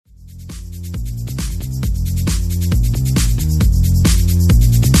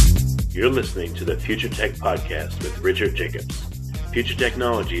You're listening to the Future Tech Podcast with Richard Jacobs. Future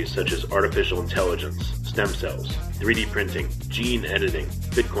technologies such as artificial intelligence, stem cells, 3D printing, gene editing,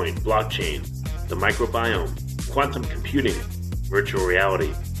 Bitcoin, blockchain, the microbiome, quantum computing, virtual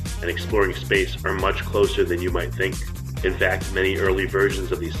reality, and exploring space are much closer than you might think. In fact, many early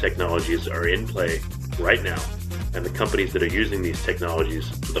versions of these technologies are in play right now, and the companies that are using these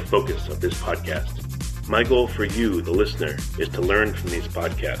technologies are the focus of this podcast. My goal for you, the listener, is to learn from these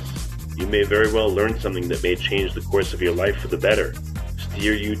podcasts. You may very well learn something that may change the course of your life for the better,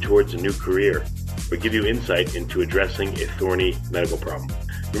 steer you towards a new career, or give you insight into addressing a thorny medical problem.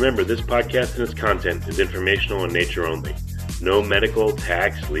 Remember, this podcast and its content is informational in nature only. No medical,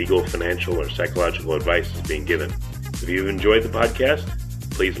 tax, legal, financial, or psychological advice is being given. If you've enjoyed the podcast,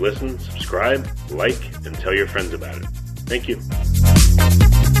 please listen, subscribe, like, and tell your friends about it. Thank you.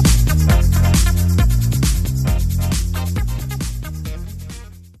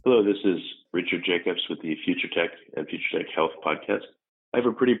 Hello, this is Richard Jacobs with the Future Tech and Future Tech Health podcast. I have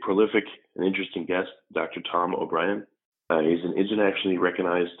a pretty prolific and interesting guest, Dr. Tom O'Brien. He's an internationally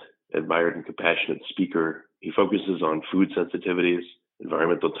recognized, admired, and compassionate speaker. He focuses on food sensitivities,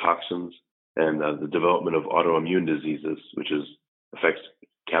 environmental toxins, and the development of autoimmune diseases, which affects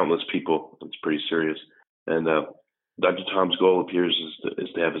countless people. It's pretty serious. And Dr. Tom's goal appears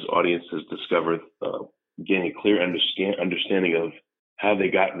is to have his audiences discover, gain a clear understanding of how they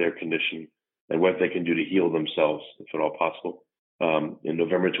got their condition and what they can do to heal themselves, if at all possible. In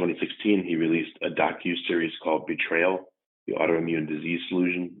November 2016, he released a docu-series called Betrayal, the Autoimmune Disease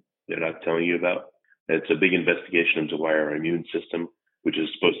Solution they're not telling you about. It's a big investigation into why our immune system, which is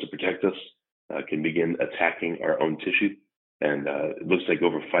supposed to protect us, can begin attacking our own tissue. And it looks like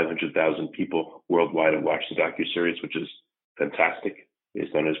over 500,000 people worldwide have watched the docu-series, which is fantastic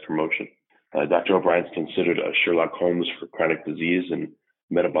based on his promotion. Dr. O'Brien is considered a Sherlock Holmes for chronic disease and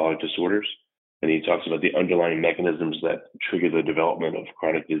metabolic disorders. And he talks about the underlying mechanisms that trigger the development of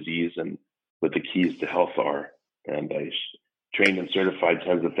chronic disease and what the keys to health are. And he's trained and certified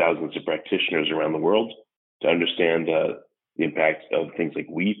tens of thousands of practitioners around the world to understand the impact of things like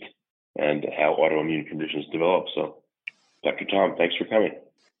wheat and how autoimmune conditions develop. So, Dr. Tom, thanks for coming.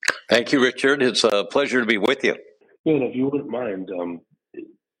 Thank you, Richard. It's a pleasure to be with you. Good. If you wouldn't mind,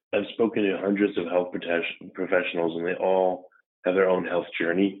 I've spoken to hundreds of health professionals, and they all have their own health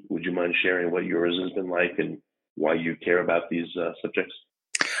journey. Would you mind sharing what yours has been like and why you care about these subjects?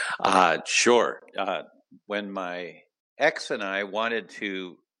 Sure. When my ex and I wanted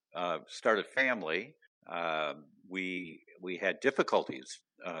to start a family, we had difficulties.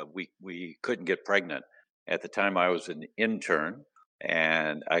 We couldn't get pregnant. At the time, I was an intern,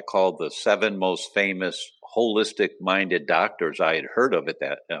 and I called the 7 most famous holistic-minded doctors I had heard of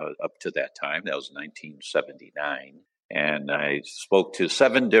up to that time. That was 1979. And I spoke to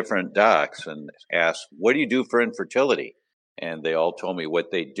 7 different docs and asked, what do you do for infertility? And they all told me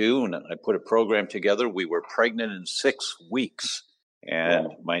what they do, and I put a program together. We were pregnant in 6 weeks. And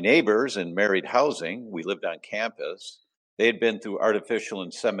my neighbors in married housing, we lived on campus, they had been through artificial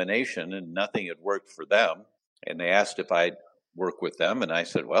insemination, and nothing had worked for them. And they asked if I'd work with them, and I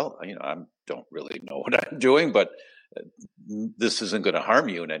said, well, I don't really know what I'm doing, but this isn't going to harm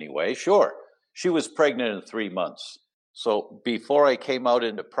you in any way. Sure. She was pregnant in 3 months. So before I came out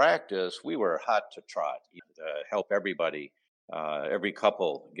into practice, we were hot to trot to help everybody, every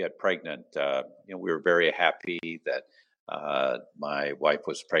couple get pregnant. We were very happy that my wife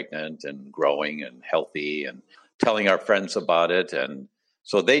was pregnant and growing and healthy, and telling our friends about it. And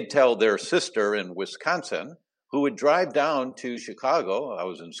so they'd tell their sister in Wisconsin, who would drive down to Chicago. I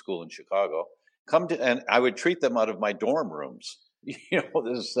was in school in Chicago. And I would treat them out of my dorm rooms.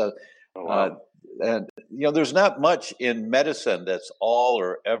 There's not much in medicine that's all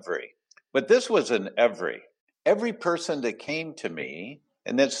or every, but this was an every. Every person that came to me,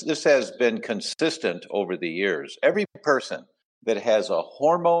 and this has been consistent over the years. Every person that has a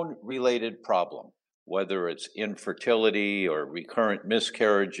hormone-related problem, whether it's infertility or recurrent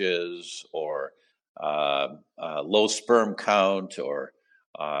miscarriages or low sperm count or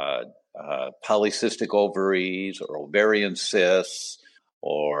polycystic ovaries or ovarian cysts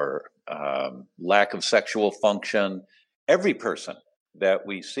or lack of sexual function, every person that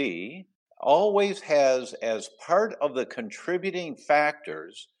we see always has, as part of the contributing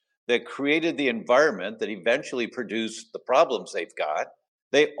factors that created the environment that eventually produced the problems they've got,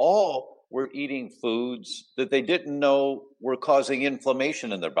 they all were eating foods that they didn't know were causing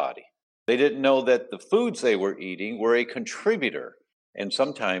inflammation in their body. They didn't know that the foods they were eating were a contributor and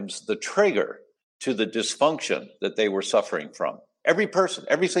sometimes the trigger to the dysfunction that they were suffering from. Every person,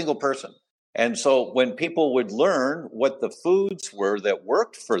 every single person. And so when people would learn what the foods were that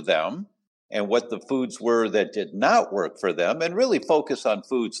worked for them and what the foods were that did not work for them, and really focus on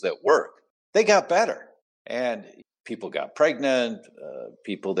foods that work, they got better. And people got pregnant,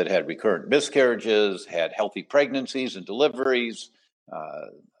 people that had recurrent miscarriages had healthy pregnancies and deliveries.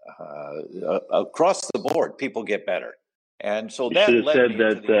 Across the board, people get better. And so that led me to the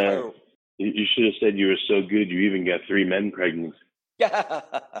entire... You should have said you were so good you even got 3 men pregnant. Yeah.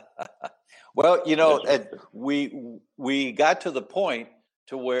 Well, we got to the point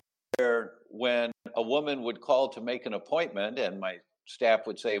to where when a woman would call to make an appointment and my staff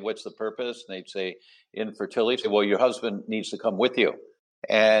would say, "What's the purpose?" And they'd say, "Infertility." I'd say, "Well, your husband needs to come with you."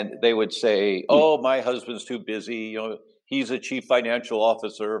 And they would say, "Oh, my husband's too busy. He's a chief financial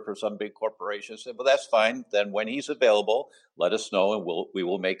officer for some big corporation." I said, "Well, that's fine. Then when he's available, let us know and we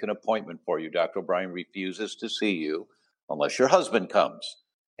will make an appointment for you. Dr. O'Brien refuses to see you unless your husband comes."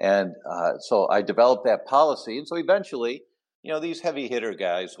 And so I developed that policy. And so eventually, these heavy hitter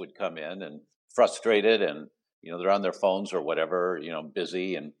guys would come in and frustrated and, they're on their phones or whatever,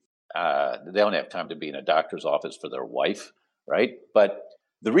 busy, and they don't have time to be in a doctor's office for their wife, right? But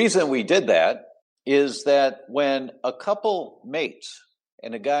the reason we did that is that when a couple mates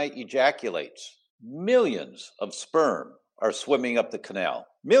and a guy ejaculates, millions of sperm are swimming up the canal.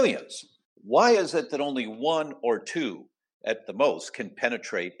 Millions. Why is it that only 1 or 2 at the most can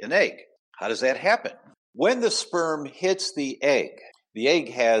penetrate an egg? How does that happen? When the sperm hits the egg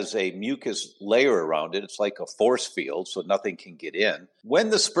has a mucus layer around it. It's like a force field, so nothing can get in. When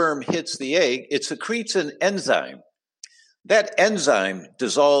the sperm hits the egg, it secretes an enzyme. That enzyme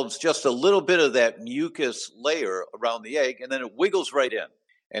dissolves just a little bit of that mucus layer around the egg, and then it wiggles right in.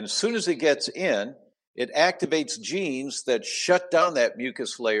 And as soon as it gets in, it activates genes that shut down that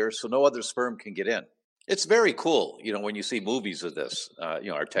mucus layer so no other sperm can get in. It's very cool, when you see movies of this.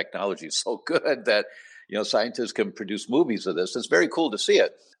 Our technology is so good that, scientists can produce movies of this. It's very cool to see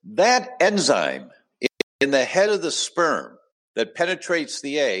it. That enzyme in the head of the sperm that penetrates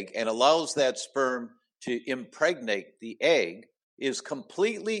the egg and allows that sperm to impregnate the egg is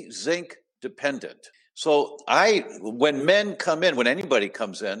completely zinc dependent. So when men come in, when anybody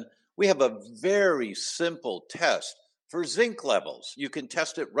comes in, we have a very simple test for zinc levels. You can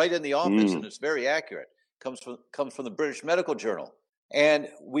test it right in the office, and it's very accurate. Comes from the British Medical Journal. And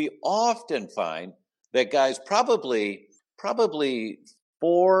we often find that guys, probably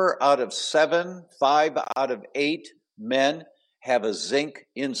 4 out of 7, 5 out of 8 men have a zinc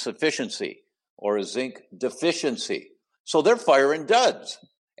insufficiency or a zinc deficiency. So they're firing duds.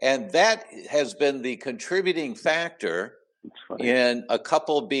 And that has been the contributing factor in a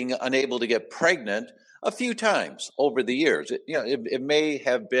couple being unable to get pregnant a few times over the years. It may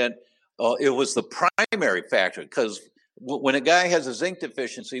have been, it was the primary factor, because when a guy has a zinc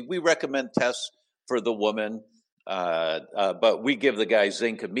deficiency, we recommend tests for the woman, but we give the guy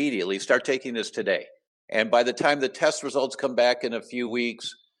zinc immediately. Start taking this today. And by the time the test results come back in a few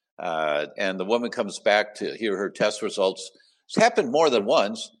weeks, and the woman comes back to hear her test results, it's happened more than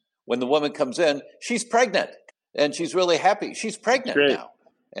once. When the woman comes in, she's pregnant, and she's really happy. She's pregnant now.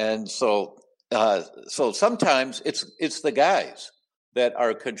 And so sometimes it's the guys that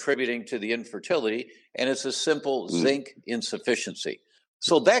are contributing to the infertility, and it's a simple zinc insufficiency.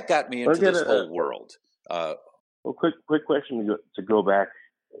 So that got me into this whole world. Well, quick question to go back.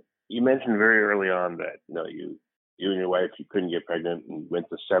 You mentioned very early on that you and your wife, you couldn't get pregnant and went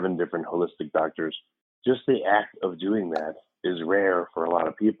to 7 different holistic doctors. Just the act of doing that is rare for a lot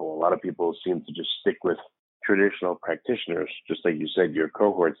of people. A lot of people seem to just stick with traditional practitioners, just like you said, your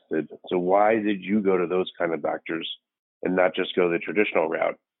cohorts did. So why did you go to those kind of doctors and not just go the traditional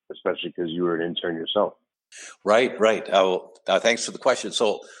route, especially because you were an intern yourself? Right. Thanks for the question.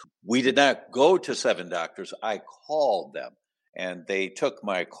 So we did not go to 7 doctors. I called them, and they took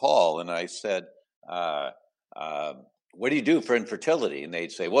my call, and I said, what do you do for infertility? And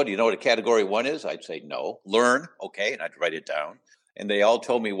they'd say, well, do you know what a category 1 is? I'd say, no. Learn. Okay. And I'd write it down. And they all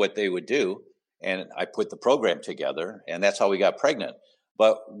told me what they would do. And I put the program together, and that's how we got pregnant.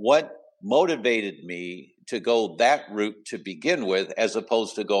 But what motivated me to go that route to begin with, as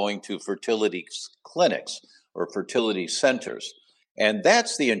opposed to going to fertility clinics or fertility centers? And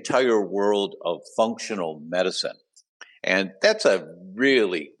that's the entire world of functional medicine. And that's a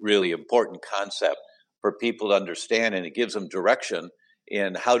really, really important concept for people to understand, and it gives them direction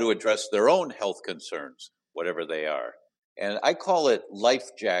in how to address their own health concerns, whatever they are. And I call it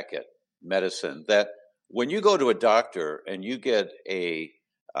life jacket medicine, that when you go to a doctor and you get a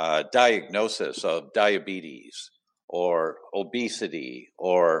diagnosis of diabetes or obesity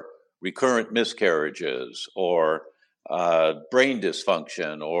or recurrent miscarriages or brain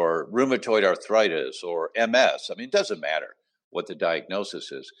dysfunction or rheumatoid arthritis or MS. I mean, it doesn't matter what the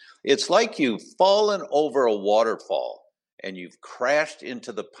diagnosis is. It's like you've fallen over a waterfall and you've crashed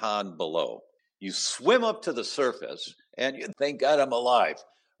into the pond below. You swim up to the surface and you thank God I'm alive,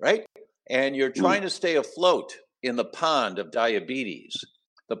 right? And you're trying to stay afloat in the pond of diabetes,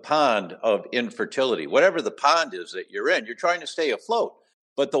 the pond of infertility, whatever the pond is that you're in, you're trying to stay afloat.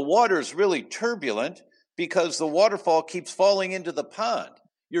 But the water is really turbulent because the waterfall keeps falling into the pond.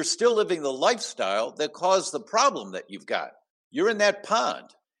 You're still living the lifestyle that caused the problem that you've got. You're in that pond.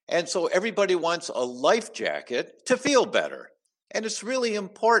 And so everybody wants a life jacket to feel better. And it's really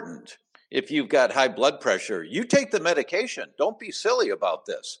important. If you've got high blood pressure, you take the medication. Don't be silly about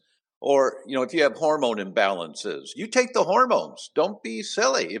this. Or, if you have hormone imbalances, you take the hormones. Don't be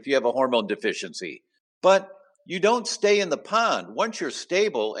silly if you have a hormone deficiency. But you don't stay in the pond. Once you're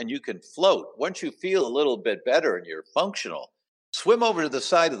stable and you can float, once you feel a little bit better and you're functional, swim over to the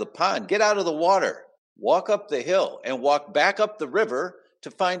side of the pond, get out of the water, walk up the hill and walk back up the river to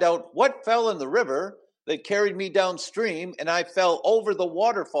find out what fell in the river that carried me downstream and I fell over the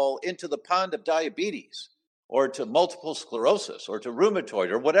waterfall into the pond of diabetes or to multiple sclerosis or to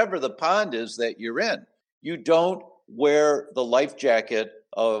rheumatoid or whatever the pond is that you're in. You don't wear the life jacket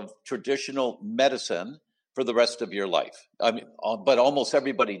of traditional medicine for the rest of your life. I mean, but almost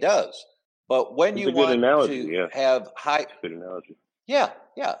everybody does. But when you want to have high... Good analogy. Yeah.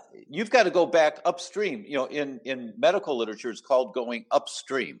 You've got to go back upstream. In medical literature, it's called going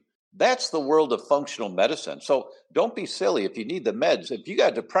upstream. That's the world of functional medicine. So don't be silly if you need the meds. If you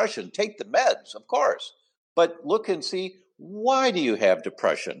got depression, take the meds, of course. But look and see, why do you have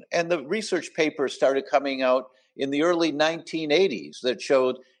depression? And the research papers started coming out in the early 1980s that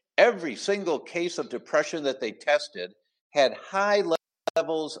showed every single case of depression that they tested had high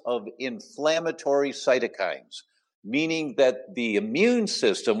levels of inflammatory cytokines, meaning that the immune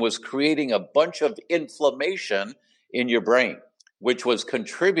system was creating a bunch of inflammation in your brain, which was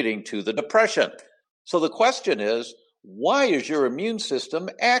contributing to the depression. So the question is, why is your immune system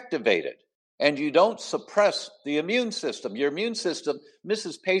activated? And you don't suppress the immune system. Your immune system,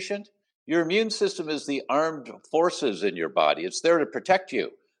 Mrs. Patient, your immune system is the armed forces in your body. It's there to protect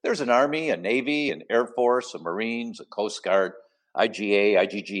you. There's an Army, a Navy, an Air Force, a Marines, a Coast Guard, IGA,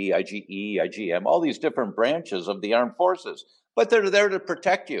 IGG, IGE, IGM, all these different branches of the armed forces, but they're there to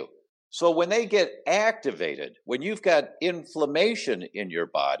protect you. So when they get activated, when you've got inflammation in your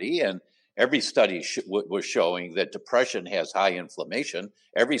body, and every study was showing that depression has high inflammation,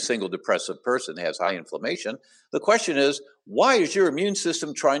 every single depressive person has high inflammation, the question is, why is your immune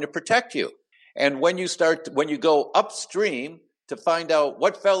system trying to protect you? And when you go upstream to find out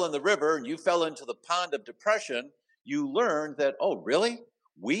what fell in the river and you fell into the pond of depression, you learn that, oh, really?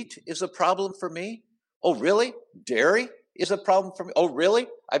 Wheat is a problem for me? Oh, really? Dairy is a problem for me? Oh, really?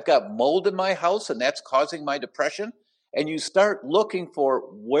 I've got mold in my house and that's causing my depression? And you start looking for,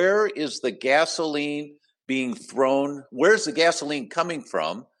 where is the gasoline being thrown? Where's the gasoline coming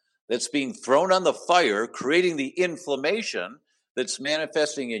from that's being thrown on the fire, creating the inflammation that's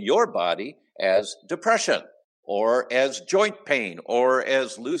manifesting in your body as depression or as joint pain or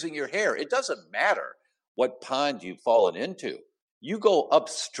as losing your hair? It doesn't matter what pond you've fallen into. You go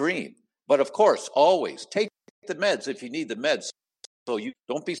upstream. But of course, always take the meds if you need the meds. So you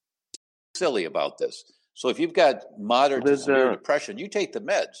don't be silly about this. So if you've got moderate to severe depression, you take the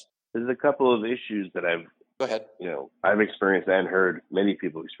meds. There's a couple of issues that Go ahead. I've experienced and heard many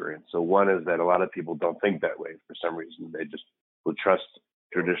people experience. So one is that a lot of people don't think that way for some reason. They just will trust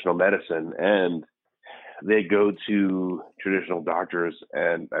traditional medicine and they go to traditional doctors.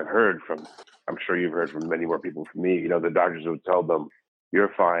 And I've heard from, I'm sure you've heard from many more people from me, the doctors would tell them,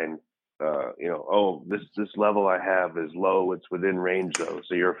 you're fine. This level I have is low. It's within range though.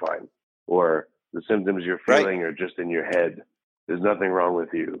 So you're fine. Or the symptoms you're feeling are just in your head. There's nothing wrong with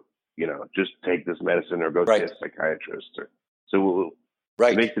you. Just take this medicine or go see a psychiatrist.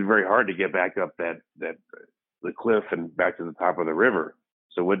 It makes it very hard to get back up the cliff and back to the top of the river.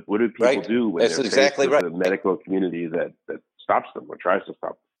 So what do people do when they're faced with the medical community that stops them or tries to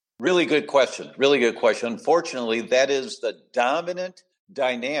stop them? Really good question. Really good question. Unfortunately, that is the dominant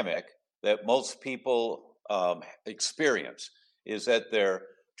dynamic that most people experience, is that they're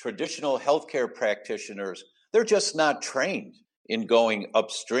traditional healthcare practitioners. They're just not trained in going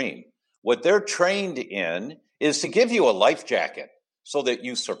upstream. What they're trained in is to give you a life jacket so that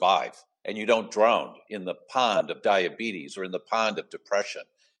you survive and you don't drown in the pond of diabetes or in the pond of depression.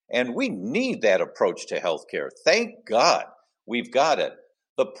 And we need that approach to healthcare. Thank God we've got it.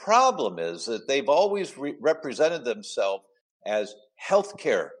 The problem is that they've always represented themselves as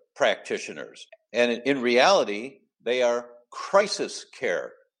healthcare practitioners. And in reality, They are crisis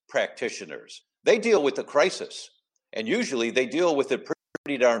care practitioners. They deal with the crisis, and usually they deal with it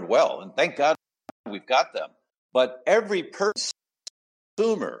pretty darn well. And thank God we've got them. But every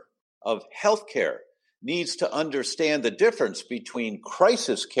consumer of healthcare needs to understand the difference between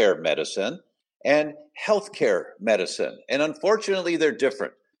crisis care medicine and healthcare medicine. And unfortunately, they're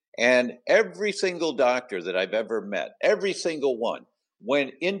different. And every single doctor that I've ever met, every single one,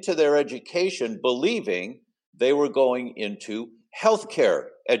 went into their education believing they were going into healthcare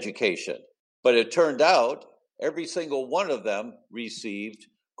education. But it turned out every single one of them received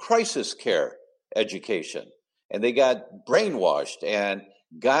crisis care education. And they got brainwashed and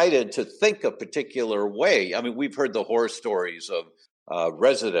guided to think a particular way. I mean, we've heard the horror stories of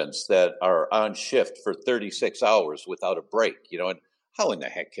residents that are on shift for 36 hours without a break, and how in the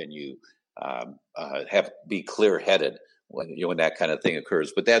heck can you be clear-headed when that kind of thing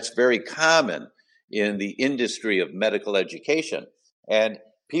occurs? But that's very common in the industry of medical education, and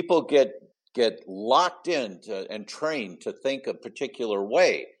people get locked in and trained to think a particular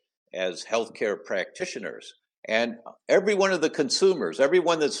way as healthcare practitioners. And every one of the consumers,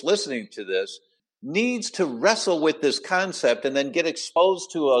 everyone that's listening to this, needs to wrestle with this concept and then get exposed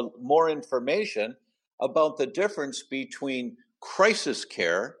to more information about the difference between crisis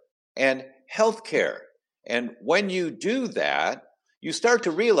care and healthcare. And when you do that, you start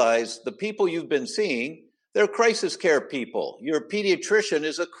to realize the people you've been seeing, they're crisis care people. Your pediatrician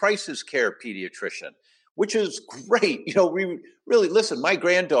is a crisis care pediatrician, which is great. We really, listen, my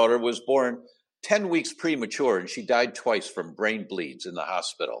granddaughter was born 10 weeks premature, and she died twice from brain bleeds in the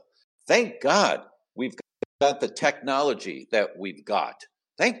hospital. Thank God we've got the technology that we've got.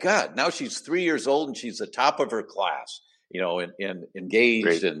 Thank God. Now she's 3 years old, and she's the top of her class, and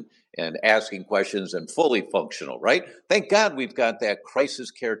engaged and asking questions and fully functional, right? Thank God we've got that crisis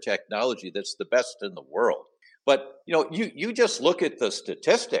care technology that's the best in the world. But, you just look at the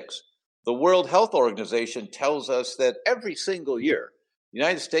statistics. The World Health Organization tells us that every single year, the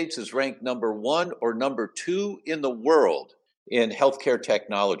United States is ranked number 1 or number 2 in the world in healthcare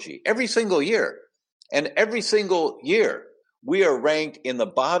technology every single year. And every single year, we are ranked in the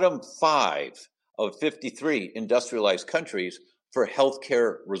bottom 5 of 53 industrialized countries for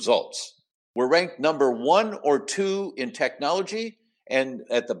healthcare results. We're ranked number 1 or 2 in technology and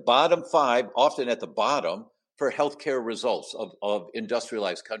at the bottom 5, often at the bottom, for healthcare results of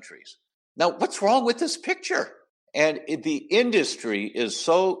industrialized countries. Now, what's wrong with this picture? And the industry is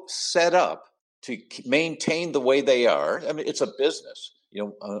so set up to maintain the way they are. I mean, it's a business.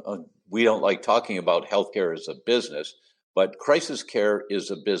 We don't like talking about healthcare as a business, but crisis care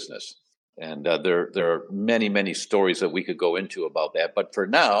is a business. And there are many, many stories that we could go into about that. But for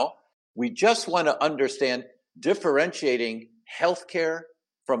now, we just want to understand differentiating healthcare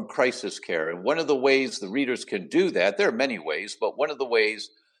from crisis care. And one of the ways the readers can do that, there are many ways, but one of the ways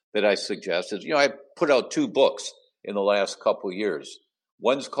that I suggest is, I put out 2 books in the last couple of years.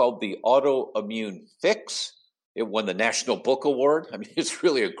 One's called The Autoimmune Fix. It won the National Book Award. I mean, it's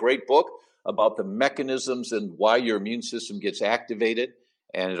really a great book about the mechanisms and why your immune system gets activated,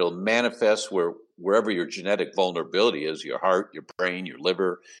 and it'll manifest wherever your genetic vulnerability is, your heart, your brain, your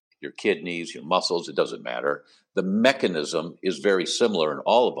liver, your kidneys, your muscles, it doesn't matter. The mechanism is very similar in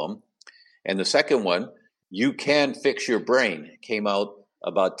all of them. And the second one, You Can Fix Your Brain, it came out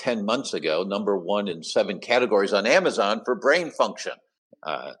about 10 months ago, number 1 in 7 categories on Amazon for brain function.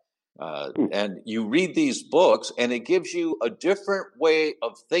 And you read these books, and it gives you a different way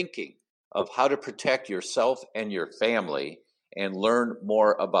of thinking of how to protect yourself and your family and learn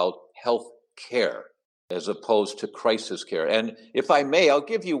more about health care as opposed to crisis care. And if I may, I'll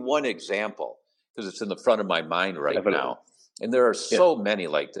give you one example because it's in the front of my mind right now. And there are so many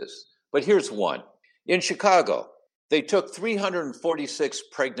like this. But here's one. In Chicago, they took 346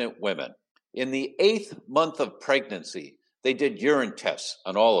 pregnant women. In the 8th month of pregnancy, they did urine tests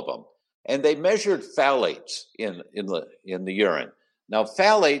on all of them, and they measured phthalates in the urine. Now,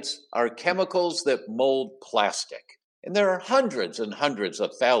 phthalates are chemicals that mold plastic, and there are hundreds and hundreds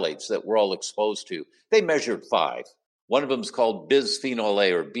of phthalates that we're all exposed to. They measured 5. One of them is called bisphenol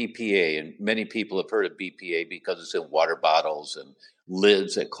A or BPA, and many people have heard of BPA because it's in water bottles and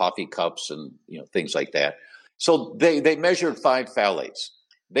lids at coffee cups and things like that. So they measured 5 phthalates.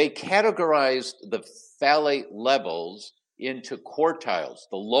 They categorized the phthalate levels into quartiles.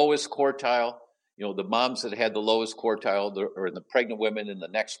 The lowest quartile, the moms that had the lowest quartile, or the pregnant women in the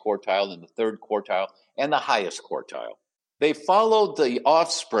next quartile, in the 3rd quartile, and the highest quartile. They followed the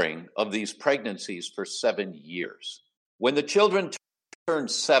offspring of these pregnancies for 7 years. When the children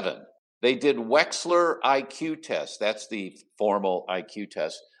turned 7, they did Wechsler IQ tests. That's the formal IQ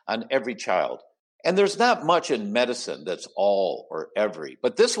test on every child. And there's not much in medicine that's all or every,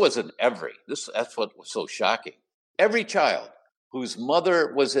 but this wasn't every. That's what was so shocking. Every child whose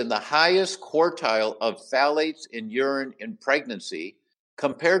mother was in the highest quartile of phthalates in urine in pregnancy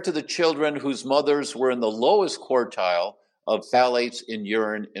compared to the children whose mothers were in the lowest quartile of phthalates in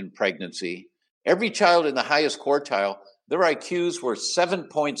urine in pregnancy, every child in the highest quartile, their IQs were 7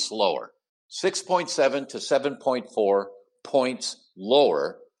 points lower, 6.7 to 7.4 points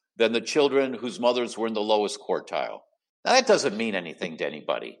lower than the children whose mothers were in the lowest quartile. Now, that doesn't mean anything to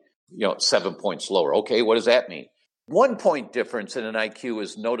anybody. 7 points lower. Okay, what does that mean? 1 point difference in an IQ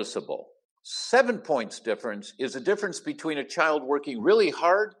is noticeable. 7 points difference is a difference between a child working really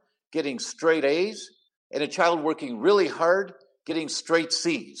hard, getting straight A's, and a child working really hard, getting straight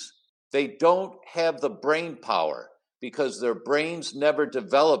C's. They don't have the brain power because their brains never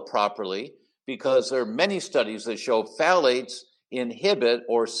develop properly, because there are many studies that show phthalates inhibit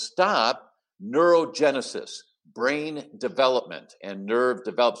or stop neurogenesis, brain development, and nerve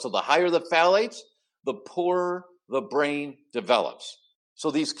development. So the higher the phthalates, the poorer the brain develops.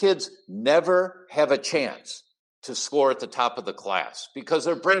 So these kids never have a chance to score at the top of the class because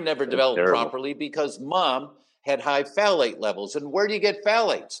their brain never developed properly because mom had high phthalate levels. And where do you get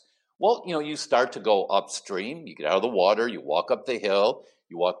phthalates? Well, you start to go upstream. You get out of the water, you walk up the hill,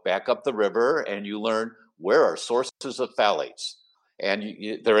 you walk back up the river, and you learn where are sources of phthalates. And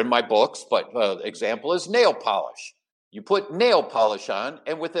they're in my books, but example is nail polish. You put nail polish on,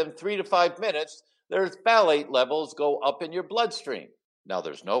 and within 3 to 5 minutes, their phthalate levels go up in your bloodstream. Now,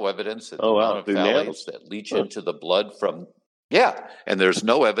 there's no evidence that the amount of phthalates that leach into the blood from, and there's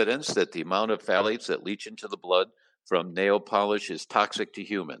no evidence that the amount of phthalates that leach into the blood from nail polish is toxic to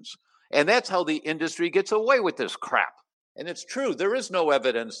humans. And that's how the industry gets away with this crap. And it's true, there is no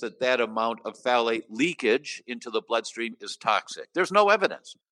evidence that amount of phthalate leakage into the bloodstream is toxic. There's no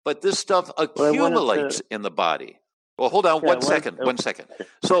evidence. But this stuff accumulates in the body. Well, hold on one second.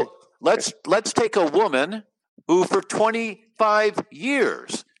 So let's take a woman who for 25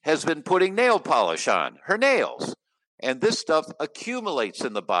 years has been putting nail polish on her nails. And this stuff accumulates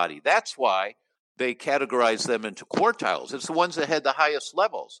in the body. That's why they categorize them into quartiles. It's the ones that had the highest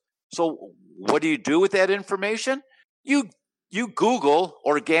levels. So what do you do with that information? You Google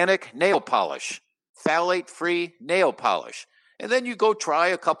organic nail polish, phthalate-free nail polish, and then you go try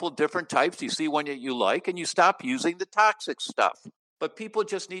a couple different types. You see one that you like, and you stop using the toxic stuff. But people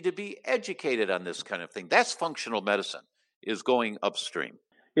just need to be educated on this kind of thing. That's functional medicine, is going upstream.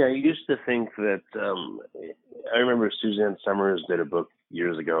 Yeah, I used to think that, I remember Suzanne Summers did a book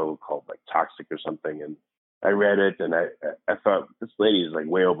years ago called Toxic or something, and I read it, and I thought, this lady is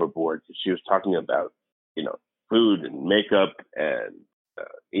way overboard, because she was talking about, food and makeup and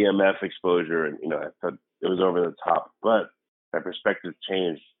EMF exposure, and I thought it was over the top. But my perspective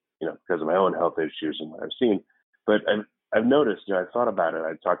changed, because of my own health issues and what I've seen. But I've noticed, I thought about it.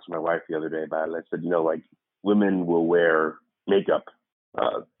 I talked to my wife the other day about it. I said, women will wear makeup.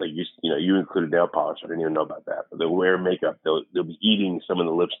 You included nail polish. I didn't even know about that. But they'll wear makeup. They'll be eating some of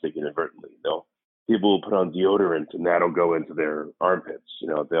the lipstick inadvertently. People will put on deodorant, and that'll go into their armpits.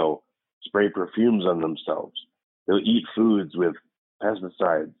 They'll spray perfumes on themselves. They'll eat foods with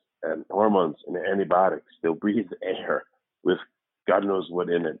pesticides and hormones and antibiotics. They'll breathe air with God knows what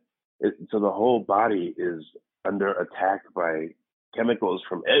in it. So the whole body is under attack by chemicals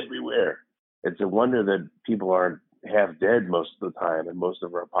from everywhere. It's a wonder that people aren't half dead most of the time, and most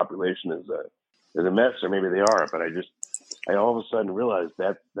of our population is a mess, or maybe they are. But I all of a sudden realized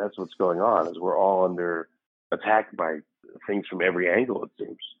that's what's going on, is we're all under attack by things from every angle, it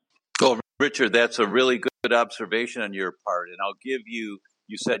seems. Oh, Richard, that's a really good observation on your part. And I'll give you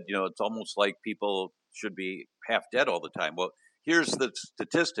said, it's almost like people should be half dead all the time. Well, here's the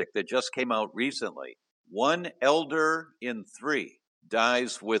statistic that just came out recently. 1 elder in 3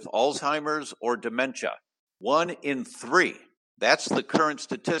 dies with Alzheimer's or dementia. 1 in 3. That's the current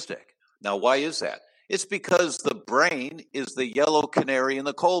statistic. Now, why is that? It's because the brain is the yellow canary in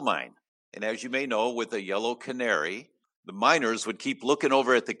the coal mine. And as you may know, with a yellow canary, the miners would keep looking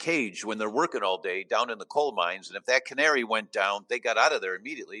over at the cage when they're working all day down in the coal mines. And if that canary went down, they got out of there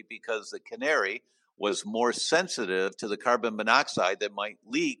immediately, because the canary was more sensitive to the carbon monoxide that might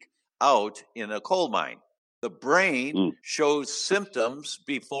leak out in a coal mine. The brain shows symptoms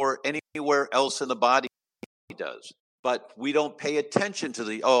before anywhere else in the body does. But we don't pay attention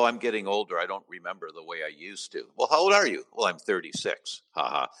to I'm getting older. I don't remember the way I used to. Well, how old are you? Well, I'm 36.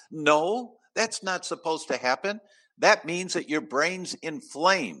 Haha. No, that's not supposed to happen. That means that your brain's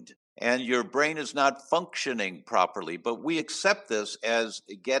inflamed and your brain is not functioning properly. But we accept this as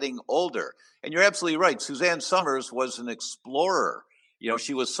getting older. And you're absolutely right. Suzanne Summers was an explorer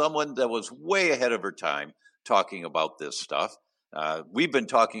She was someone that was way ahead of her time talking about this stuff. We've been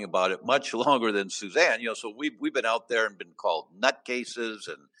talking about it much longer than Suzanne, so we've been out there and been called nutcases,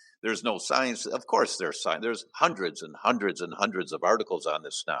 and there's no science. Of course there's science. There's hundreds and hundreds and hundreds of articles on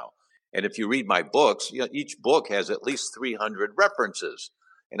this now. And if you read my books, each book has at least 300 references,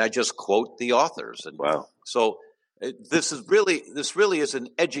 and I just quote the authors. And wow. So this really is an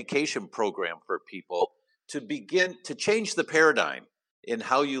education program for people to begin to change the paradigm in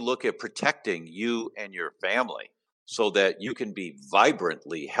how you look at protecting you and your family so that you can be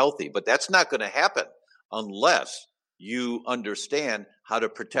vibrantly healthy. But that's not going to happen unless you understand how to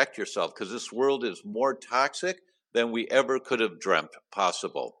protect yourself, because this world is more toxic than we ever could have dreamt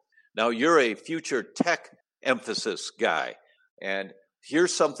possible. Now, you're a future tech emphasis guy, and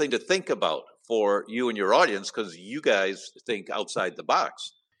here's something to think about for you and your audience, because you guys think outside the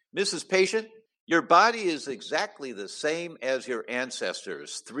box. Mrs. Patient, your body is exactly the same as your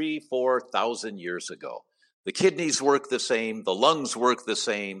ancestors 3,000-4,000 years ago. The kidneys work the same, the lungs work the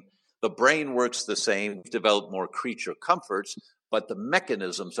same, the brain works the same. We've developed more creature comforts, but the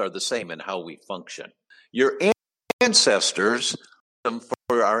mechanisms are the same in how we function. Your ancestors,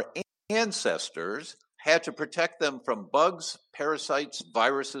 for our ancestors, had to protect them from bugs, parasites,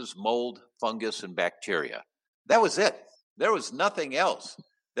 viruses, mold, fungus, and bacteria. That was it. There was nothing else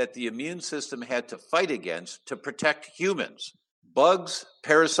that the immune system had to fight against to protect humans. Bugs,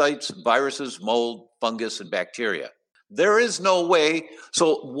 parasites, viruses, mold, fungus, and bacteria. There is no way.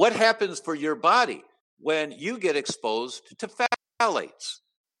 So what happens for your body when you get exposed to phthalates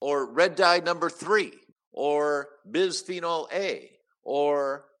or red dye number 3 or bisphenol A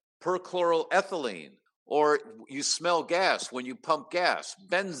or perchloroethylene, or you smell gas when you pump gas,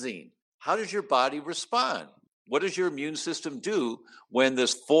 benzene? How does your body respond? What does your immune system do when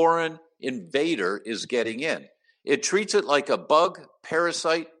this foreign invader is getting in? It treats it like a bug,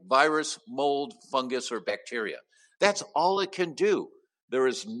 parasite, virus, mold, fungus, or bacteria. That's all it can do. There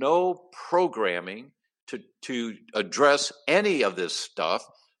is no programming to address any of this stuff.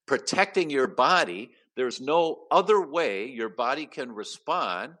 Protecting your body, there's no other way your body can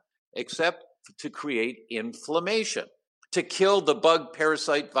respond except to create inflammation, to kill the bug,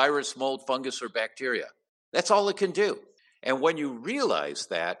 parasite, virus, mold, fungus, or bacteria. That's all it can do. And when you realize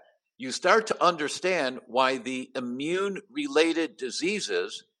that, you start to understand why the immune-related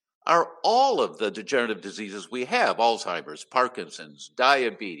diseases are all of the degenerative diseases we have: Alzheimer's, Parkinson's,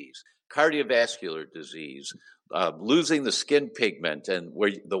 diabetes, cardiovascular disease, losing the skin pigment and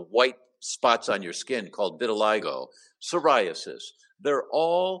where the white spots on your skin called vitiligo, psoriasis. They're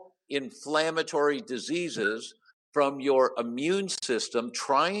all inflammatory diseases from your immune system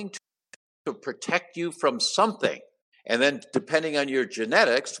trying to protect you from something. And then, depending on your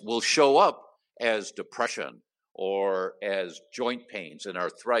genetics, will show up as depression or as joint pains and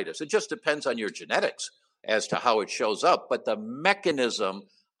arthritis. It just depends on your genetics as to how it shows up. But the mechanism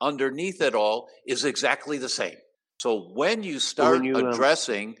underneath it all is exactly the same. So when you start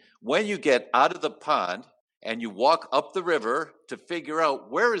addressing, when you get out of the pond and you walk up the river to figure out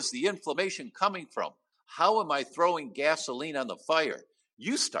where is the inflammation coming from, how am I throwing gasoline on the fire,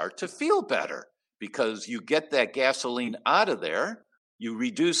 you start to feel better. Because you get that gasoline out of there, you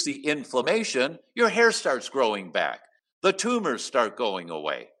reduce the inflammation, your hair starts growing back, the tumors start going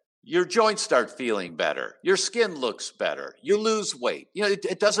away, your joints start feeling better, your skin looks better, you lose weight.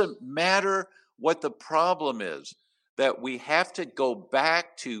 It doesn't matter what the problem is, that we have to go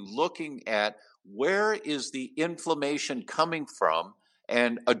back to looking at where is the inflammation coming from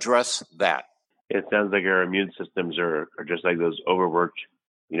and address that. It sounds like our immune systems are just like those overworked,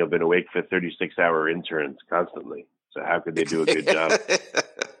 been awake for 36-hour interns constantly. So how could they do a good job?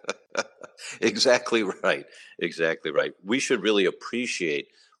 Exactly right. Exactly right. We should really appreciate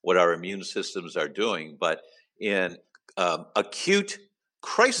what our immune systems are doing. But in acute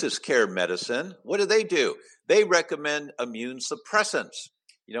crisis care medicine, what do? They recommend immune suppressants.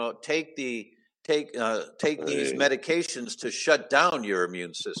 Take these medications to shut down your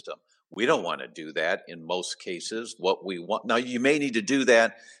immune system. We don't want to do that in most cases. What we want now, you may need to do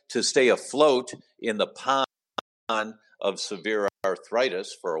that to stay afloat in the pond of severe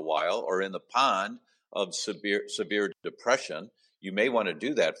arthritis for a while, or in the pond of severe depression. You may want to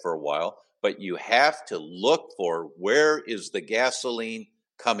do that for a while, but you have to look for where is the gasoline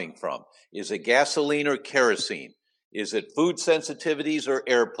coming from. Is it gasoline or kerosene? Is it food sensitivities or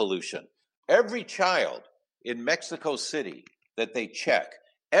air pollution? Every child in Mexico City that they check,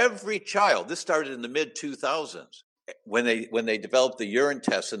 every child, this started in the mid-2000s, when they developed the urine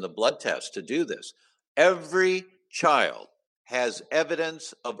test and the blood test to do this, every child has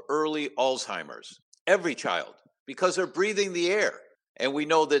evidence of early Alzheimer's. Every child, because they're breathing the air. And we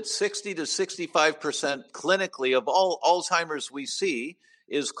know that 60 to 65% clinically of all Alzheimer's we see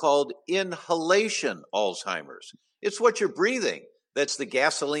is called inhalation Alzheimer's. It's what you're breathing. That's the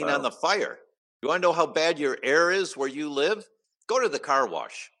gasoline on the fire. You want to know how bad your air is where you live? Go to the car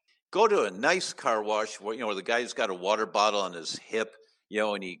wash. Go to a nice car wash where the guy's got a water bottle on his hip,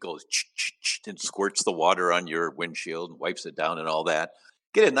 and he goes and squirts the water on your windshield and wipes it down and all that.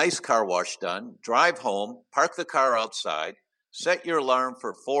 Get a nice car wash done, drive home, park the car outside, set your alarm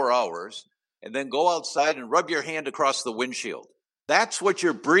for 4 hours, and then go outside and rub your hand across the windshield. That's what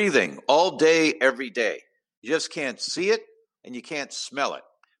you're breathing all day, every day. You just can't see it and you can't smell it.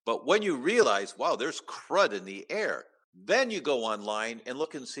 But when you realize, wow, there's crud in the air, then you go online and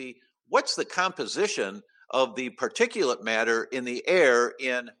look and see what's the composition of the particulate matter in the air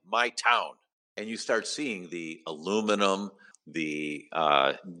in my town. And you start seeing the aluminum, the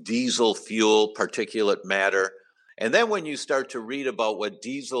diesel fuel particulate matter. And then when you start to read about what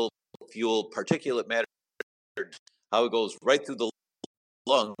diesel fuel particulate matter, how it goes right through the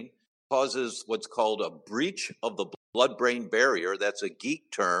lung, causes what's called a breach of the blood-brain barrier. That's a geek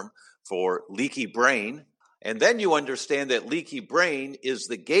term for leaky brain. And then you understand that leaky brain is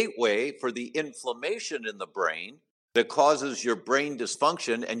the gateway for the inflammation in the brain that causes your brain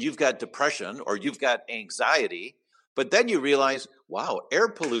dysfunction, and you've got depression or you've got anxiety. But then you realize, wow, air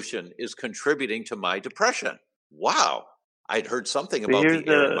pollution is contributing to my depression. Wow. I'd heard something about the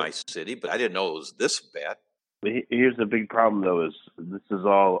air in my city, but I didn't know it was this bad. Here's the big problem, though, is this is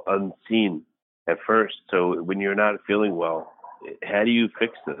all unseen at first. So when you're not feeling well, how do you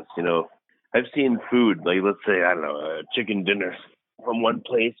fix this? I've seen food, like let's say, I don't know, a chicken dinner from one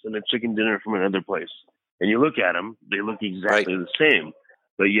place and a chicken dinner from another place. And you look at them, they look exactly the same,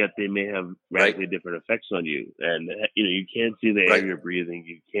 but yet they may have radically different effects on you. And, you can't see the air you're breathing.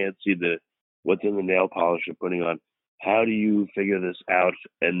 You can't see what's in the nail polish you're putting on. How do you figure this out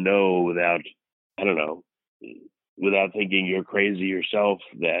and know without thinking you're crazy yourself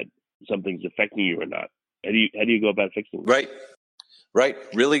that something's affecting you or not? How do you go about fixing it? Right.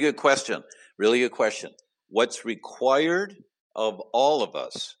 Really good question. What's required of all of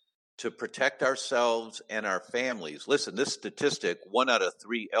us to protect ourselves and our families? Listen, this statistic, 1 out of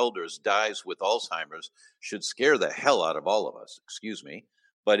 3 elders dies with Alzheimer's, should scare the hell out of all of us. Excuse me.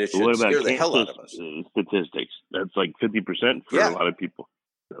 But it should scare the hell out of us. Statistics. That's like 50% for a lot of people.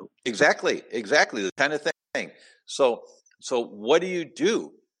 So. Exactly. The kind of thing. So what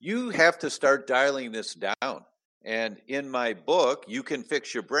do? You have to start dialing this down. And in my book, You Can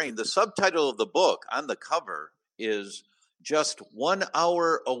Fix Your Brain, the subtitle of the book on the cover is Just 1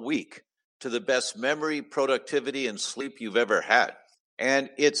 Hour a Week to the Best Memory, Productivity, and Sleep You've Ever Had. And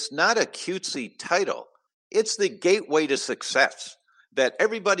it's not a cutesy title. It's the gateway to success. That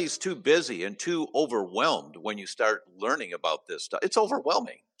everybody's too busy and too overwhelmed when you start learning about this stuff. It's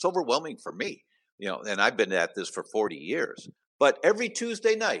overwhelming. It's overwhelming for me, and I've been at this for 40 years. But every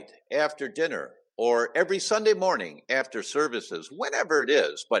Tuesday night after dinner or every Sunday morning after services, whenever it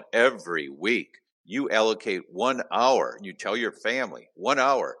is, but every week, you allocate 1 hour and you tell your family, 1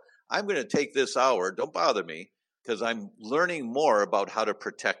 hour, I'm going to take this hour, don't bother me, because I'm learning more about how to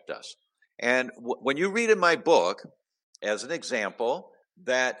protect us. And when you read in my book, as an example,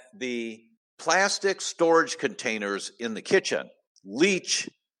 that the plastic storage containers in the kitchen leach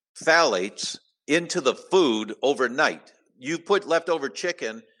phthalates into the food overnight. You put leftover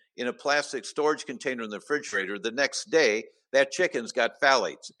chicken in a plastic storage container in the refrigerator, the next day, that chicken's got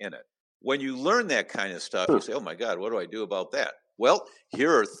phthalates in it. When you learn that kind of stuff, you say, oh my God, what do I do about that? Well,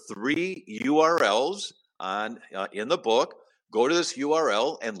 here are 3 URLs in the book. Go to this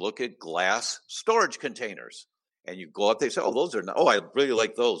URL and look at glass storage containers. And you go up there and say, I really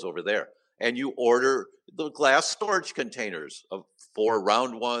like those over there. And you order the glass storage containers of 4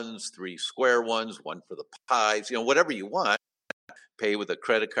 round ones, 3 square ones, 1 for the pies, whatever you want. Pay with a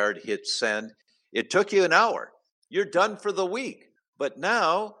credit card, hit send. It took you an hour. You're done for the week. But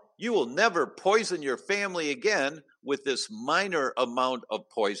now you will never poison your family again with this minor amount of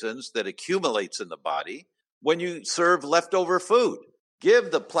poisons that accumulates in the body when you serve leftover food.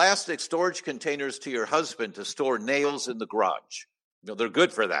 Give the plastic storage containers to your husband to store nails in the garage. They're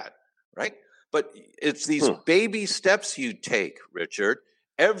good for that, right? But it's these baby steps you take, Richard,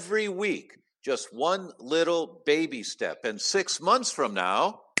 every week, just one little baby step. And 6 months from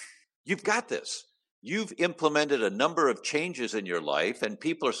now, you've got this. You've implemented a number of changes in your life, and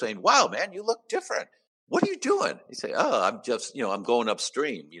people are saying, wow, man, you look different. What are you doing? You say, I'm just, I'm going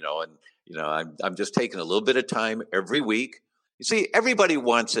upstream, I'm just taking a little bit of time every week. You see, everybody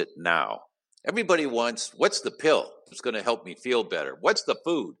wants it now. Everybody wants, what's the pill that's going to help me feel better? What's the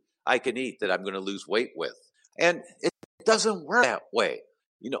food I can eat that I'm going to lose weight with? And doesn't work that way.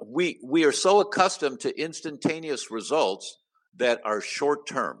 We are so accustomed to instantaneous results that are short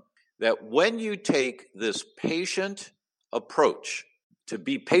term, that when you take this patient approach to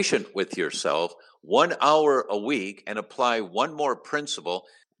be patient with yourself 1 hour a week and apply one more principle,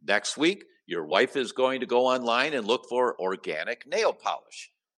 next week, your wife is going to go online and look for organic nail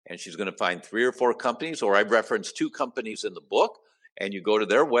polish. And she's going to find 3 or 4 companies, or I reference 2 companies in the book, and you go to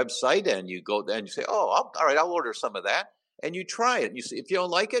their website and you go and you say, oh, all right, I'll order some of that. And you try it. And you see, if you don't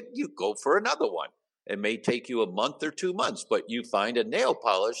like it, you go for another one. It may take you a month or 2 months, but you find a nail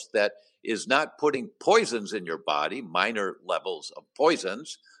polish that is not putting poisons in your body, minor levels of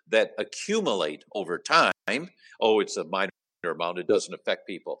poisons that accumulate over time. Oh, it's a minor amount. It doesn't affect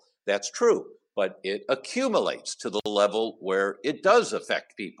people. That's true, but it accumulates to the level where it does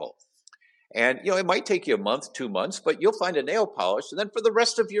affect people. And, it might take you a month, 2 months, but you'll find a nail polish. And then for the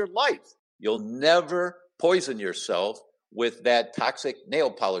rest of your life, you'll never poison yourself with that toxic nail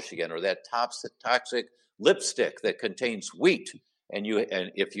polish again, or that toxic lipstick that contains wheat. And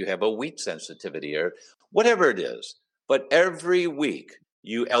if you have a wheat sensitivity or whatever it is, but every week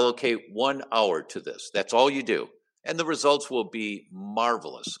you allocate 1 hour to this. That's all you do. And the results will be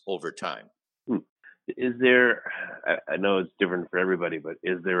marvelous over time. Is there, I know it's different for everybody, but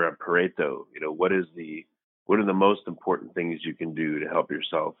is there a Pareto? What are the most important things you can do to help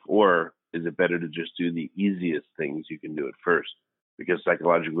yourself? Or is it better to just do the easiest things you can do at first? Because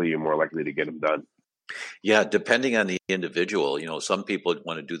psychologically, you're more likely to get them done. Yeah, depending on the individual, some people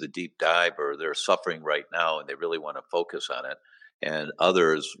want to do the deep dive, or they're suffering right now and they really want to focus on it. And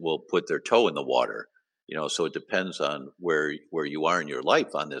others will put their toe in the water. So it depends on where you are in your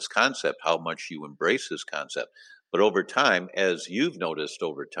life on this concept, how much you embrace this concept. But over time, as you've noticed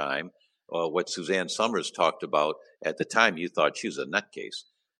over time, what Suzanne Somers talked about at the time, you thought she was a nutcase.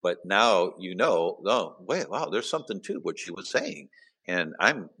 But now wow, there's something to what she was saying. And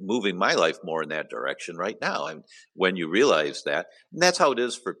I'm moving my life more in that direction right now. And when you realize that, and that's how it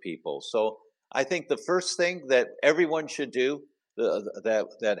is for people. So I think the first thing that everyone should do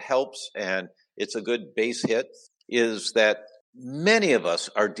that helps, and it's a good base hit, is that many of us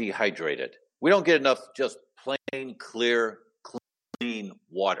are dehydrated. We don't get enough just plain, clear, clean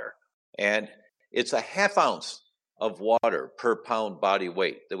water. And it's a half ounce of water per pound body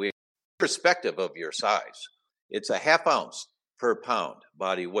weight that we, irrespective of your size. It's a half ounce per pound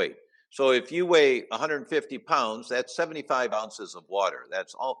body weight. So if you weigh 150 pounds, that's 75 ounces of water.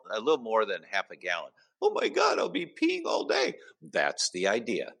 That's a little more than half a gallon. Oh my God, I'll be peeing all day. That's the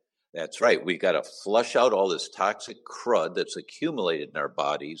idea. That's right. We got to flush out all this toxic crud that's accumulated in our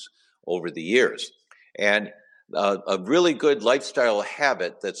bodies over the years. And a really good lifestyle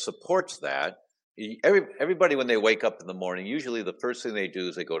habit that supports that, everybody when they wake up in the morning, usually the first thing they do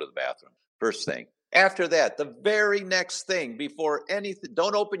is they go to the bathroom. First thing. After that, the very next thing, before anything,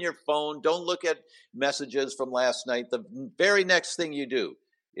 don't open your phone, don't look at messages from last night. The very next thing you do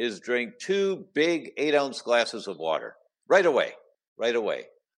is drink 2 big 8-ounce glasses of water right away.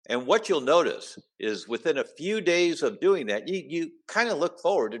 And what you'll notice is within a few days of doing that, you kind of look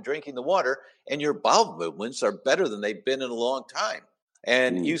forward to drinking the water, and your bowel movements are better than they've been in a long time.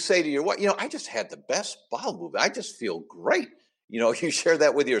 And you say to your wife, I just had the best bowel movement. I just feel great. You share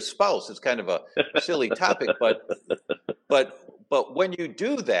that with your spouse. It's kind of a silly topic, but when you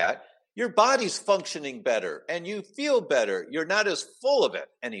do that, your body's functioning better and you feel better. You're not as full of it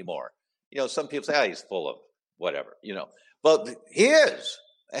anymore. Some people say, he's full of whatever, but he is.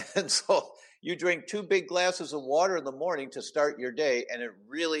 And so you drink 2 big glasses of water in the morning to start your day, and it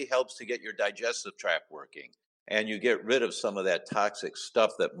really helps to get your digestive tract working. And you get rid of some of that toxic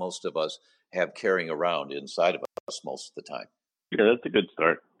stuff that most of us have carrying around inside of us most of the time. Yeah, that's a good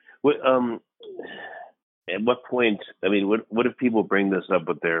start. At what point, what if people bring this up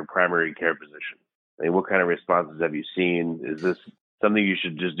with their primary care physician? What kind of responses have you seen? Is this something you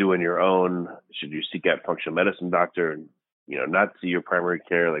should just do on your own? Should you seek out a functional medicine doctor and, not see your primary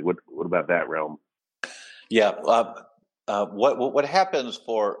care? What about that realm? Yeah. What happens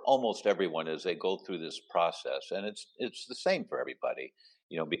for almost everyone is they go through this process, and it's the same for everybody,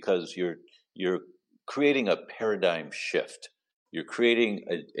 because you're creating a paradigm shift. You're creating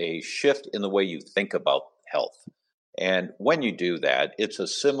a shift in the way you think about health. And when you do that, it's a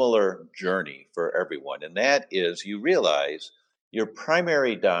similar journey for everyone. And that is, you realize your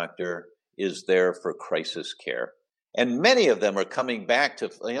primary doctor is there for crisis care. And many of them are coming back to,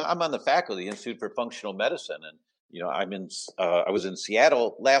 I'm on the faculty, Institute for Functional Medicine. And, I was in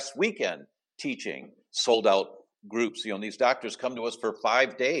Seattle last weekend teaching sold out groups. These doctors come to us for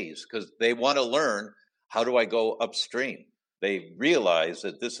 5 days because they want to learn, how do I go upstream? They realize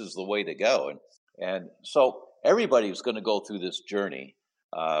that this is the way to go. And so everybody's going to go through this journey.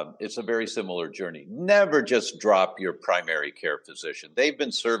 It's a very similar journey. Never just drop your primary care physician. They've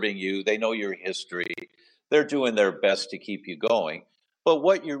been serving you. They know your history. They're doing their best to keep you going. But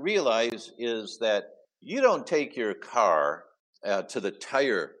what you realize is that you don't take your car to the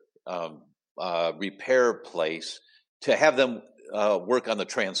tire repair place to have them work on the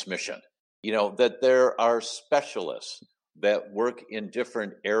transmission. That there are specialists that work in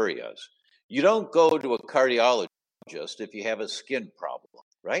different areas. You don't go to a cardiologist if you have a skin problem,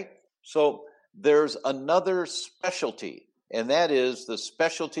 right? So there's another specialty, and that is the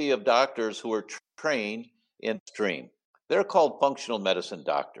specialty of doctors who are trained in stream. They're called functional medicine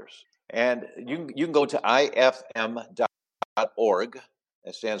doctors. And you can go to ifm.org.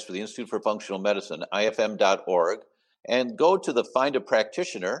 That stands for the Institute for Functional Medicine, ifm.org, and go to the Find a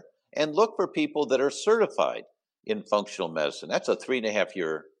Practitioner and look for people that are certified in functional medicine. That's a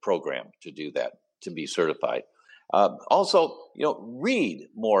 3.5-year program to do that, to be certified. Also, read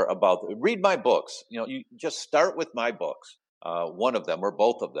my books. You just start with my books, one of them or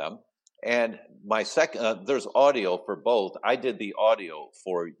both of them. And my second, there's audio for both. I did the audio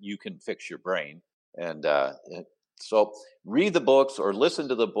for You Can Fix Your Brain. And so read the books or listen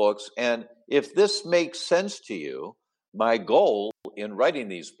to the books. And if this makes sense to you, my goal in writing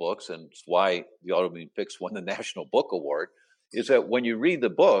these books, and it's why The Autoimmune Fix won the National Book Award, is that when you read the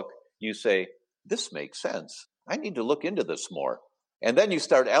book, you say, this makes sense. I need to look into this more. And then you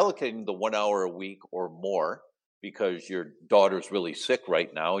start allocating the 1 hour a week or more because your daughter's really sick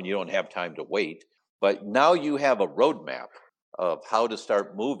right now and you don't have time to wait. But now you have a roadmap of how to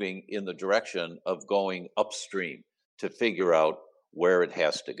start moving in the direction of going upstream to figure out where it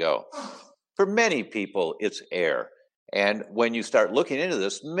has to go. For many people, it's air. And when you start looking into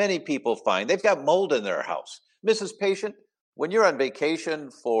this, many people find they've got mold in their house. Mrs. Patient, when you're on vacation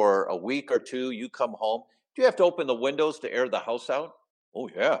for a week or two, you come home, do you have to open the windows to air the house out? Oh,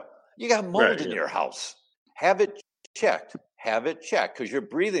 yeah. You got mold in your house. Have it checked. Because you're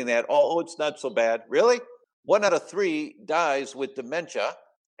breathing that. Oh, it's not so bad. Really? 1 out of 3 dies with dementia,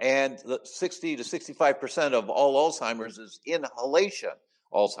 and 60 to 65% of all Alzheimer's is inhalation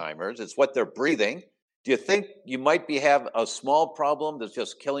Alzheimer's. It's what they're breathing. Do you think you might have a small problem that's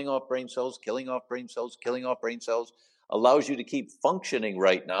just killing off brain cells, allows you to keep functioning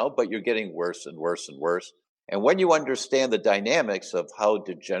right now, but you're getting worse and worse and worse? And when you understand the dynamics of how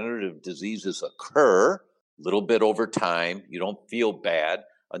degenerative diseases occur, a little bit over time, you don't feel bad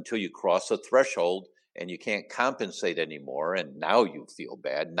until you cross a threshold and you can't compensate anymore. And now you feel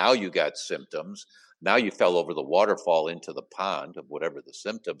bad. Now you got symptoms. Now you fell over the waterfall into the pond of whatever the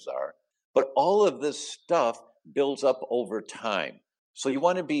symptoms are. But all of this stuff builds up over time. So you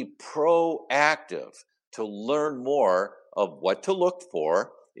want to be proactive to learn more of what to look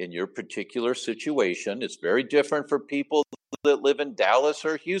for in your particular situation. It's very different for people that live in Dallas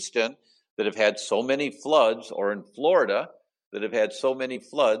or Houston that have had so many floods, or in Florida that have had so many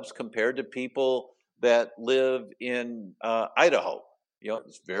floods, compared to people that live in Idaho.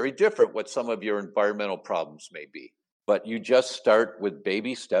 It's very different what some of your environmental problems may be. But you just start with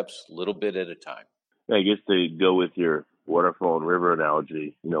baby steps, a little bit at a time. I guess to go with your waterfall and river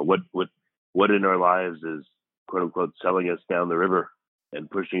analogy, what in our lives is quote unquote selling us down the river and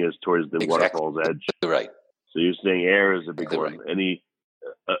pushing us towards the waterfall's edge? Right. So you're saying air is a big one. Right. Any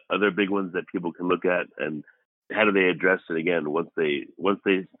other big ones that people can look at, and how do they address it again once they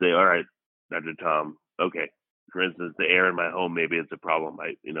say, all right, Dr. Tom, okay. For instance, the air in my home, maybe it's a problem.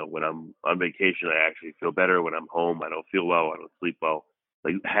 When I'm on vacation, I actually feel better. When I'm home, I don't feel well. I don't sleep well.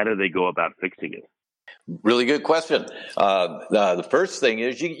 Like, how do they go about fixing it? Really good question. The first thing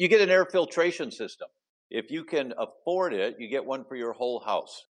is you get an air filtration system. If you can afford it, you get one for your whole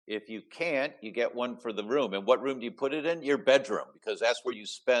house. If you can't, you get one for the room. And what room do you put it in? Your bedroom, because that's where you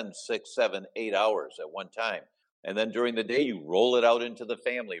spend 6, 7, 8 hours at one time. And then during the day, you roll it out into the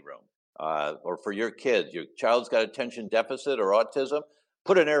family room. Or for your kids, your child's got attention deficit or autism,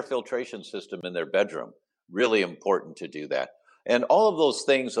 put an air filtration system in their bedroom. Really important to do that. And all of those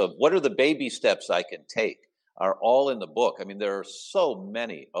things of what are the baby steps I can take are all in the book. I mean, there are so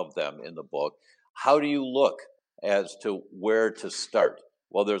many of them in the book. How do you look as to where to start?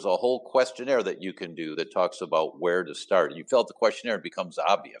 Well, there's a whole questionnaire that you can do that talks about where to start. You fill out the questionnaire, it becomes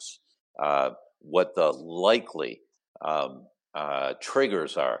obvious what the likely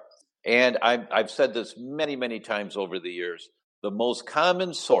triggers are. And I've said this many, many times over the years, the most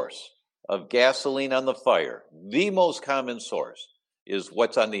common source of gasoline on the fire, the most common source, is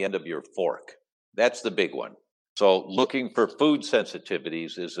what's on the end of your fork. That's the big one. So looking for food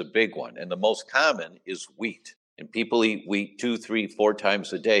sensitivities is a big one. And the most common is wheat. And people eat wheat 2, 3, 4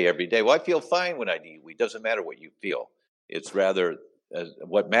 times a day, every day. Well, I feel fine when I eat wheat. Doesn't matter what you feel. It's rather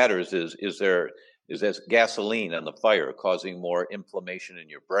what matters is there gasoline on the fire causing more inflammation in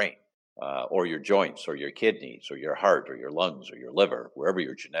your brain, or your joints, or your kidneys, or your heart, or your lungs, or your liver, wherever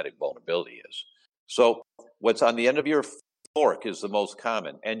your genetic vulnerability is. So what's on the end of your fork is the most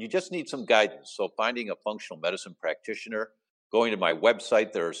common, and you just need some guidance. So finding a functional medicine practitioner, going to my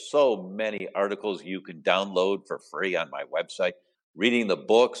website, there are so many articles you can download for free on my website. Reading the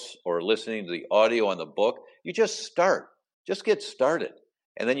books or listening to the audio on the book, you just get started.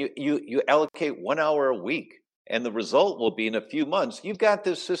 And then you allocate 1 hour a week, and the result will be in a few months, you've got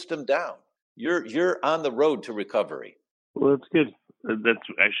this system down. You're on the road to recovery. Well, that's good. That's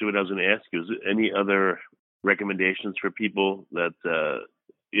actually what I was going to ask you. Is there any other recommendations for people that,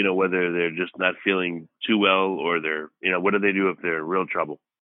 whether they're just not feeling too well, or they're, what do they do if they're in real trouble?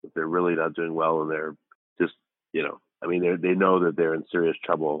 If they're really not doing well and they're just, they know that they're in serious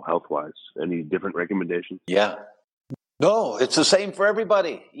trouble health-wise. Any different recommendations? Yeah. No, it's the same for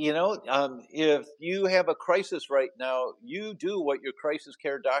everybody. If you have a crisis right now, you do what your crisis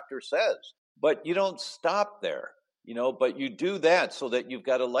care doctor says, but you don't stop there. But you do that so that you've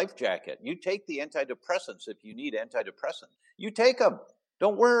got a life jacket. You take the antidepressants if you need antidepressants. You take them.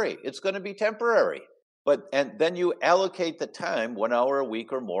 Don't worry. It's going to be temporary. And then you allocate the time, 1 hour a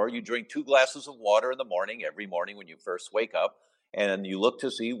week or more. You drink 2 glasses of water in the morning, every morning when you first wake up. And you look to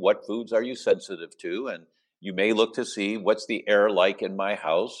see what foods are you sensitive to. And you may look to see what's the air like in my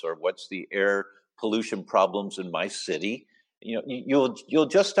house, or what's the air pollution problems in my city. You'll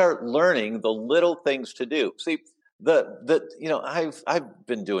just start learning the little things to do. See, I've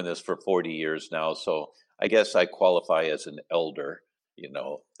been doing this for 40 years now, so I guess I qualify as an elder.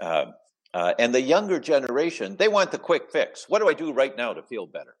 And the younger generation, they want the quick fix. What do I do right now to feel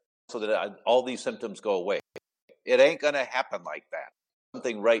better so that all these symptoms go away? It ain't going to happen like that.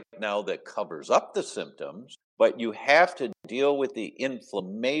 Something right now that covers up the symptoms, but you have to deal with the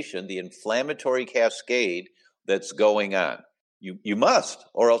inflammation, the inflammatory cascade that's going on. You must,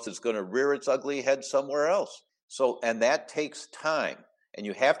 or else it's going to rear its ugly head somewhere else. So, and that takes time. And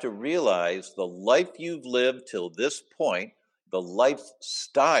you have to realize the life you've lived till this point, the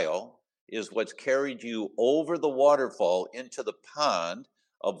lifestyle, is what's carried you over the waterfall into the pond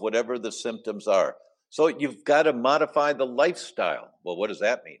of whatever the symptoms are. So you've got to modify the lifestyle. Well, what does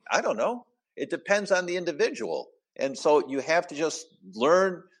that mean? I don't know. It depends on the individual. And so you have to just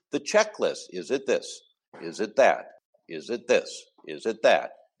learn the checklist. Is it this? Is it that? Is it this? Is it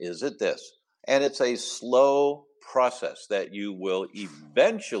that? Is it this? And it's a slow process that you will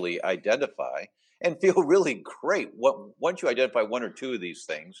eventually identify and feel really great. Once you identify 1 or 2 of these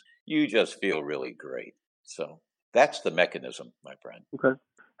things, you just feel really great. So that's the mechanism, my friend. Okay.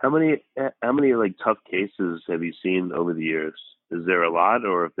 How many like tough cases have you seen over the years? Is there a lot,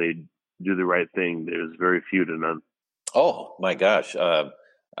 or if they do the right thing, there's very few to none? Oh my gosh.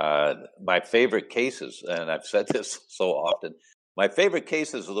 My favorite cases, and I've said this so often, my favorite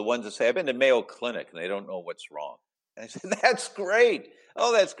cases are the ones that say, I've been to Mayo Clinic and they don't know what's wrong. And I said, that's great.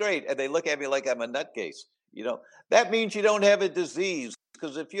 Oh, that's great. And they look at me like I'm a nutcase. That means you don't have a disease,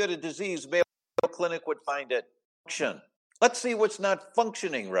 because if you had a disease, Mayo Clinic would find it. Function. Let's see what's not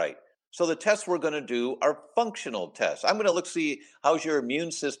functioning right. So the tests we're going to do are functional tests. I'm going to see how's your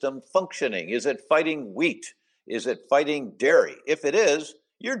immune system functioning. Is it fighting wheat? Is it fighting dairy? If it is,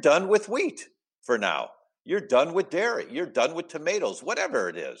 you're done with wheat for now. You're done with dairy. You're done with tomatoes, whatever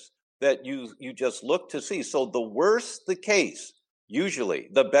it is that you just look to see. So the worse the case, usually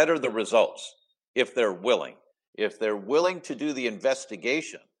the better the results, if they're willing. If they're willing to do the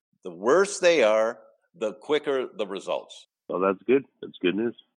investigation, the worse they are, the quicker the results. Well, that's good. That's good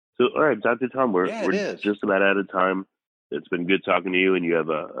news. So, all right, Dr. Tom, we're just about out of time. It's been good talking to you, and you have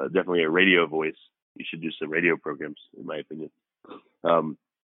definitely a radio voice. You should do some radio programs, in my opinion.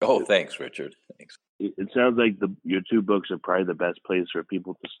 Thanks, Richard. Thanks. It sounds like your 2 books are probably the best place for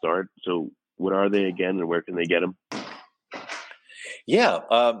people to start. So what are they again, and where can they get them? Yeah,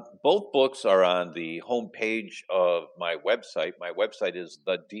 both books are on the homepage of my website. My website is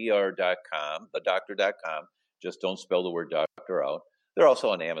thedr.com, thedoctor.com. Just don't spell the word doctor out. They're also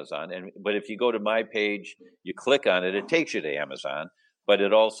on Amazon. But if you go to my page, you click on it, it takes you to Amazon. But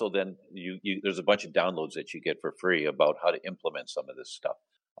it also then, there's a bunch of downloads that you get for free about how to implement some of this stuff.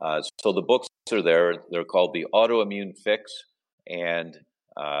 So the books are there. They're called The Autoimmune Fix and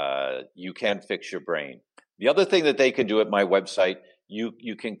You Can Fix Your Brain. The other thing that they can do at my website,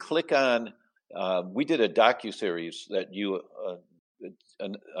 you can click on, we did a docuseries that you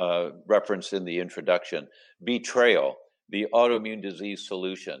referenced in the introduction, Betrayal, the autoimmune disease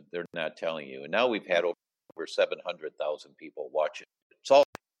solution they're not telling you. And now we've had over over 700,000 people watch it. It's all,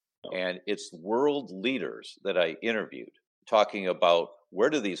 and it's world leaders that I interviewed talking about where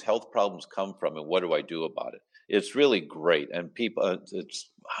do these health problems come from and what do I do about it. It's really great. And people, it's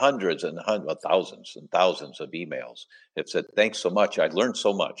hundreds and thousands and thousands of emails have said, thanks so much. I learned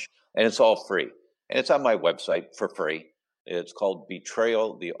so much. And it's all free. And it's on my website for free. It's called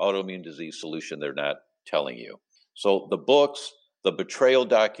Betrayal, the Autoimmune Disease Solution They're Not Telling You. So the books, the Betrayal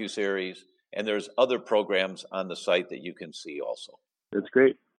docuseries, and there's other programs on the site that you can see also. That's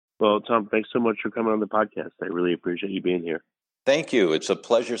great. Well, Tom, thanks so much for coming on the podcast. I really appreciate you being here. Thank you. It's a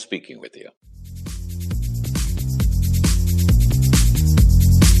pleasure speaking with you.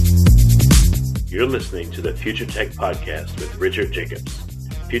 You're listening to the Future Tech Podcast with Richard Jacobs.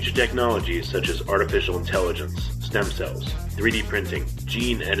 Future technologies such as artificial intelligence, stem cells, 3D printing,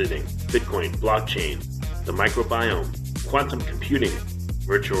 gene editing, Bitcoin, blockchain, the microbiome, quantum computing,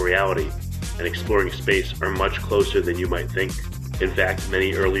 virtual reality, and exploring space are much closer than you might think. In fact,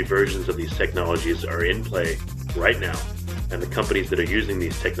 many early versions of these technologies are in play right now, and the companies that are using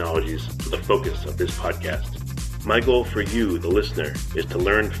these technologies are the focus of this podcast. My goal for you, the listener, is to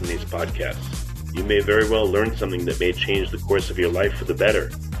learn from these podcasts. You may very well learn something that may change the course of your life for the better,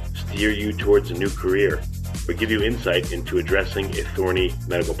 steer you towards a new career, or give you insight into addressing a thorny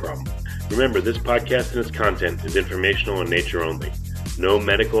medical problem. Remember, this podcast and its content is informational in nature only. No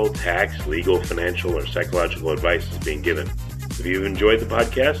medical, tax, legal, financial, or psychological advice is being given. If you've enjoyed the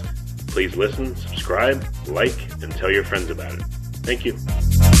podcast, please listen, subscribe, like, and tell your friends about it. Thank you.